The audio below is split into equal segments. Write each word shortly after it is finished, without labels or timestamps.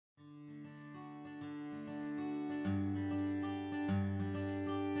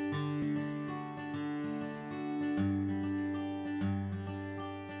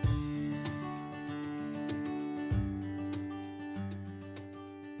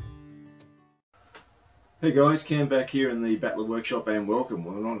Hey guys, Cam back here in the Battler workshop and welcome.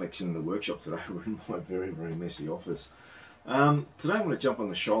 Well, we're not actually in the workshop today, we're in my very messy office. Today I'm going to jump on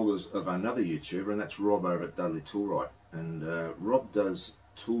the shoulders of another YouTuber, and that's Rob over at Dudley Toolwright. And Rob does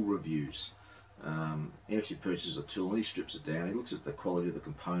tool reviews. He actually purchases a tool and he strips it down, he looks at the quality of the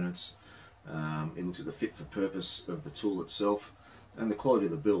components, he looks at the fit for purpose of the tool itself and the quality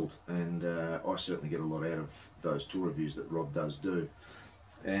of the build, and I certainly get a lot out of those tool reviews that Rob does do.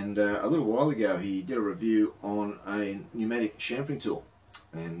 And a little while ago he did a review on a pneumatic chamfering tool,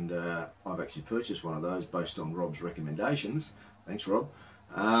 and I've actually purchased one of those based on Rob's recommendations. Thanks, Rob.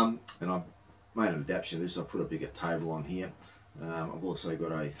 And I've made an adaptation to this. I've put a bigger table on here. I've also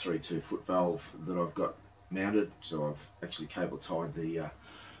got a 3/2 foot valve that I've got mounted, so I've actually cable tied the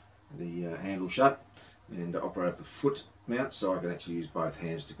handle shut and operated the foot mount, so I can actually use both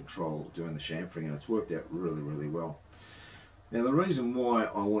hands to control doing the chamfering, and it's worked out really well. Now the reason why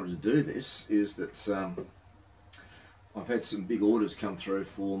I wanted to do this is that I've had some big orders come through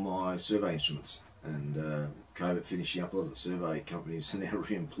for my survey instruments, and COVID finishing up, a lot of the survey companies are now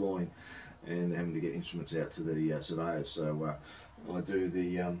re-employing and they're having to get instruments out to the surveyors. So I do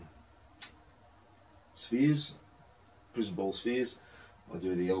the spheres, prism ball spheres, I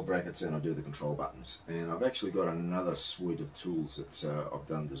do the L brackets, and I do the control buttons. And I've actually got another suite of tools that I've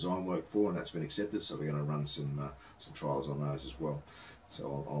done design work for, and that's been accepted, so we're going to run some trials on those as well.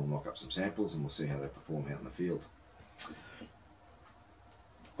 So I'll mock up some samples and we'll see how they perform out in the field.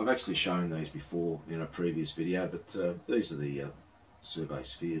 I've actually shown these before in a previous video, but these are the survey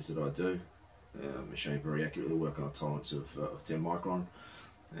spheres that I do. Machine very accurately, work on a tolerance of 10 micron.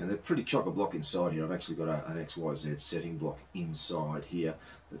 And they're pretty chock-a-block inside here. I've actually got an XYZ setting block inside here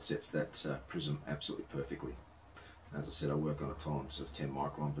that sets that prism absolutely perfectly. As I said, I work on a tolerance of 10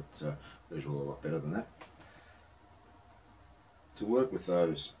 micron, but these are all a lot better than that. To work with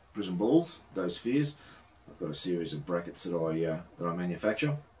those prism balls, those spheres, I've got a series of brackets that I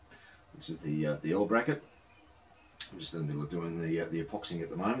manufacture. This is the L bracket. I'm just in the middle of doing the epoxying at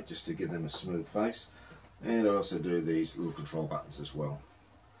the moment, just to give them a smooth face. And I also do these little control buttons as well.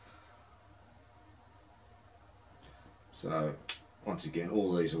 So once again,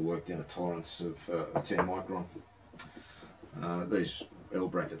 all these are worked in a tolerance of 10 micron. These L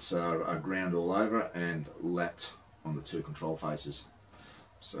brackets are ground all over and lapped on the two control faces.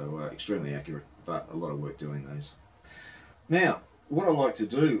 So extremely accurate, but a lot of work doing these. Now, what I like to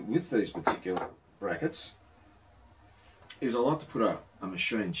do with these particular brackets is I like to put a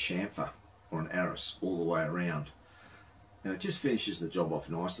machine chamfer or an arris all the way around. And it just finishes the job off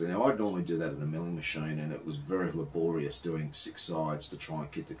nicely. Now I'd normally do that in the milling machine, and it was very laborious doing 6 sides to try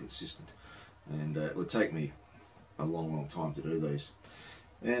and keep it consistent. And it would take me a long time to do these.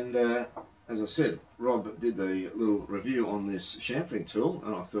 And as I said, Rob did the little review on this chamfering tool,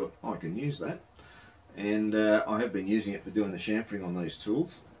 and I thought I can use that. And I have been using it for doing the chamfering on these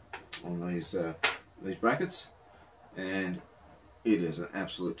tools, on these brackets, and it is an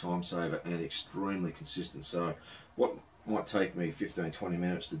absolute time saver and extremely consistent. So what might take me 15-20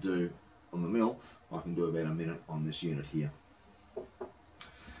 minutes to do on the mill, I can do about a minute on this unit here.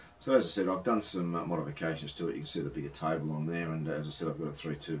 So as I said, I've done some modifications to it. You can see the bigger table on there, and as I said, I've got a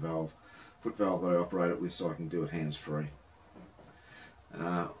 3/2 valve, foot valve that I operate it with, so I can do it hands-free.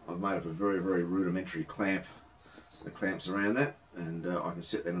 I've made up a very rudimentary clamp that clamps around that, and I can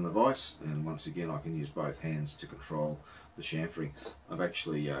set that in the vise, and once again I can use both hands to control the chamfering. I've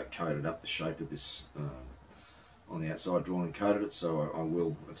actually coated up the shape of this on the outside, drawn and coated it, so I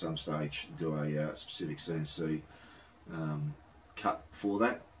will at some stage do a specific CNC cut for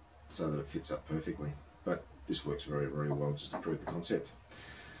that, so that it fits up perfectly. But this works very well, just to prove the concept.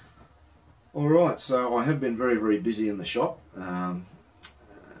 Alright, so I have been very busy in the shop. I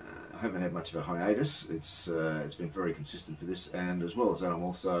haven't had much of a hiatus. It's been very consistent for this, and as well as that I'm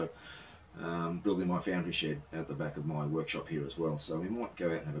also building my Foundry Shed at the back of my workshop here as well. So we might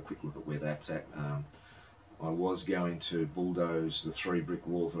go out and have a quick look at where that's at. I was going to bulldoze the 3 brick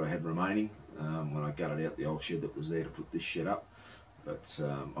walls that I had remaining when I gutted out the old shed that was there to put this shed up. But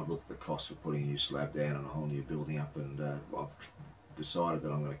I've looked at the cost for putting a new slab down and a whole new building up, and I've decided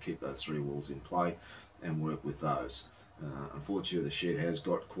that I'm going to keep those 3 walls in play and work with those. Unfortunately, the shed has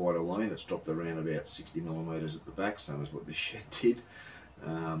got quite a lean. It's dropped around about 60mm at the back, same as what this shed did.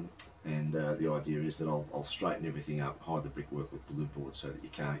 The idea is that I'll straighten everything up, hide the brickwork with blue board, so that you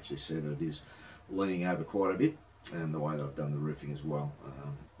can't actually see that it is leaning over quite a bit. And the way that I've done the roofing as well,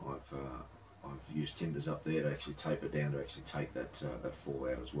 I've used timbers up there to actually tape it down to actually take that fall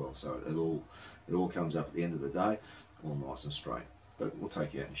out as well. So it all comes up at the end of the day, all nice and straight. But we'll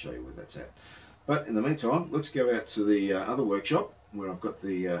take you out and show you where that's at. But in the meantime, let's go out to the other workshop where I've got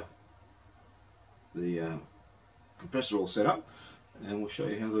the the compressor all set up, and we'll show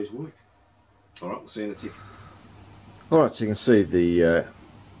you how these work. Alright, we'll see you in a tick. Alright, so you can see the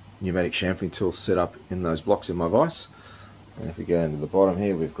pneumatic chamfering tool set up in those blocks in my vise. And if we go into the bottom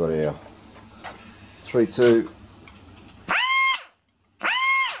here, we've got our 3-2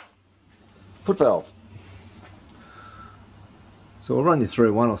 foot valve. So I'll run you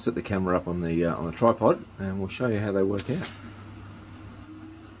through one. I'll set the camera up on the tripod, and we'll show you how they work out.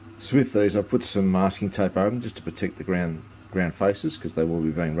 So with these, I put some masking tape over them just to protect the ground faces, because they will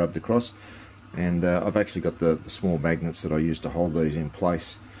be being rubbed across. And I've actually got the small magnets that I use to hold these in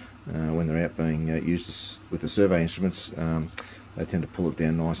place when they're out being used with the survey instruments. They tend to pull it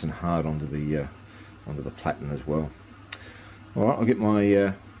down nice and hard onto the platen as well. Alright, I'll get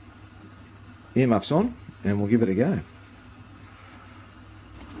my earmuffs on and we'll give it a go.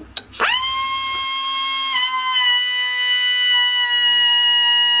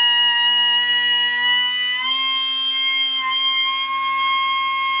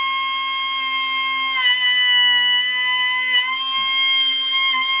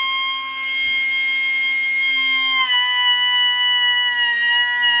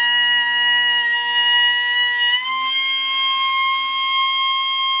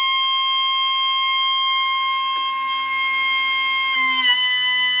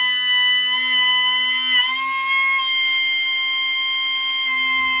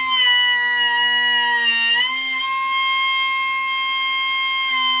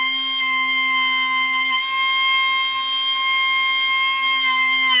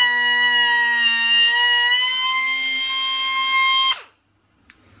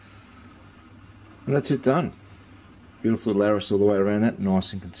 And that's it done. Beautiful little arrows all the way around that,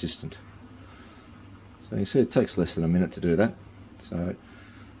 nice and consistent. So you can see it takes less than a minute to do that. So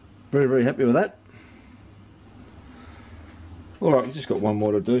very, very happy with that. Alright, we've just got one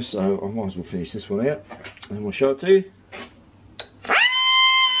more to do, so I might as well finish this one out and we'll show it to you.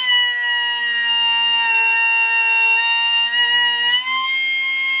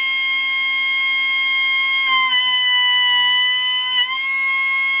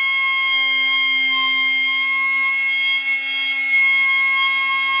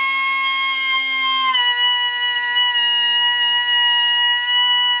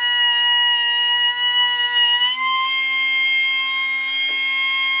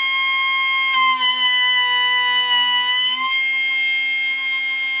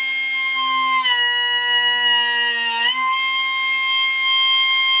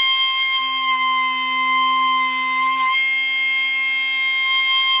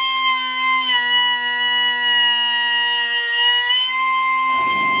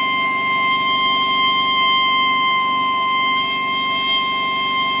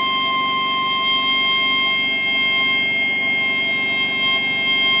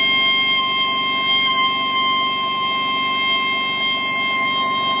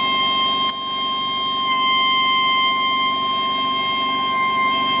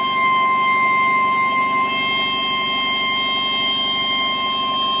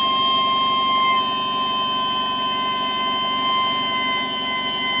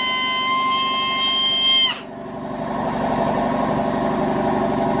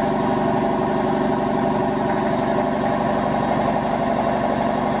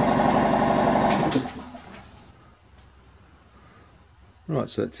 Right,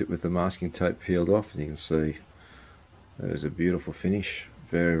 so that's it with the masking tape peeled off, and you can see that is a beautiful finish.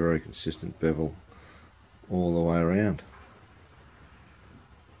 Very, very consistent bevel all the way around.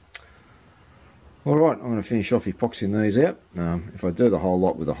 Alright, I'm going to finish off epoxying these out. If I do the whole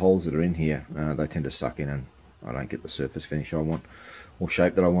lot with the holes that are in here, they tend to suck in and I don't get the surface finish I want, or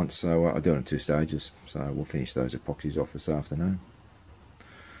shape that I want, so I do it in 2 stages. So we'll finish those epoxies off this afternoon.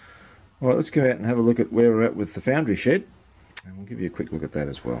 Alright, let's go out and have a look at where we're at with the Foundry Shed, and we'll give you a quick look at that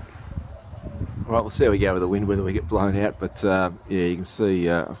as well. Alright, we'll see how we go with the wind, whether we get blown out, but yeah, you can see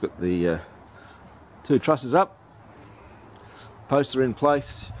I've got the 2 trusses up, posts are in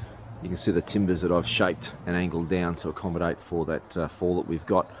place. You can see the timbers that I've shaped and angled down to accommodate for that fall that we've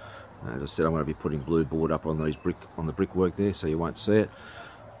got. As I said, I'm going to be putting blue board up on those brickwork there, so you won't see it.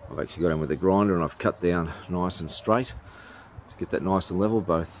 I've actually got in with the grinder and I've cut down nice and straight to get that nice and level,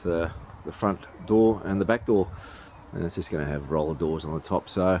 both the front door and the back door. And it's just going to have roller doors on the top.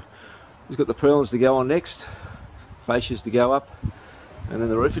 So we've got the purlins to go on next, fascias to go up, and then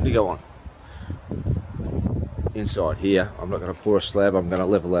the roofing to go on. Inside here, I'm not going to pour a slab, I'm going to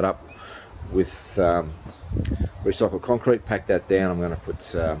level that up with recycled concrete, pack that down. I'm going to put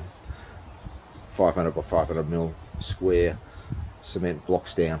 500 by 500 mil square cement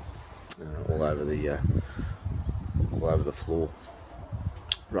blocks down all over the floor.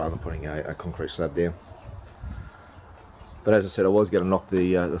 rather than putting a concrete slab down. But as I said, I was going to knock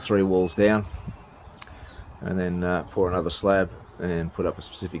the 3 walls down and then pour another slab and put up a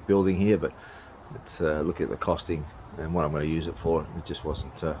specific building here, but let's look at the costing and what I'm going to use it for. It just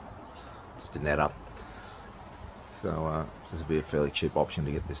wasn't, just didn't add up. So this will be a fairly cheap option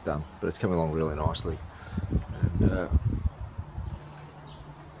to get this done, but it's coming along really nicely, and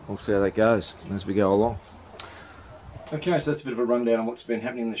we'll see how that goes as we go along. Okay, so that's a bit of a rundown on what's been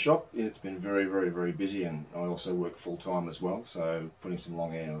happening in the shop. Yeah, it's been very busy, and I also work full time as well, so putting some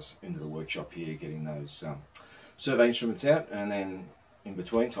long hours into the workshop here, getting those survey instruments out, and then in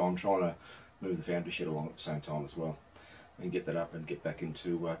between time trying to move the Foundry Shed along at the same time as well, and get that up and get back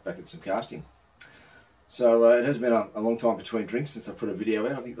into some casting. So it has been a long time between drinks since I put a video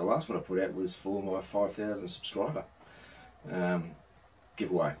out. I think the last one I put out was for my 5,000 subscriber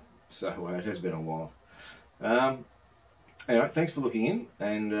giveaway, so it has been a while. Anyway, thanks for looking in,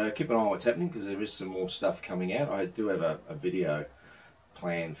 and keep an eye on what's happening, because there is some more stuff coming out. I do have a video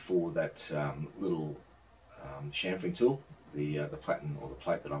planned for that little chamfering tool, the platen or the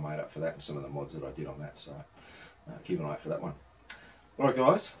plate that I made up for that, and some of the mods that I did on that, so keep an eye out for that one. Alright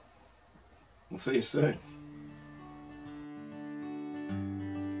guys, we'll see you soon.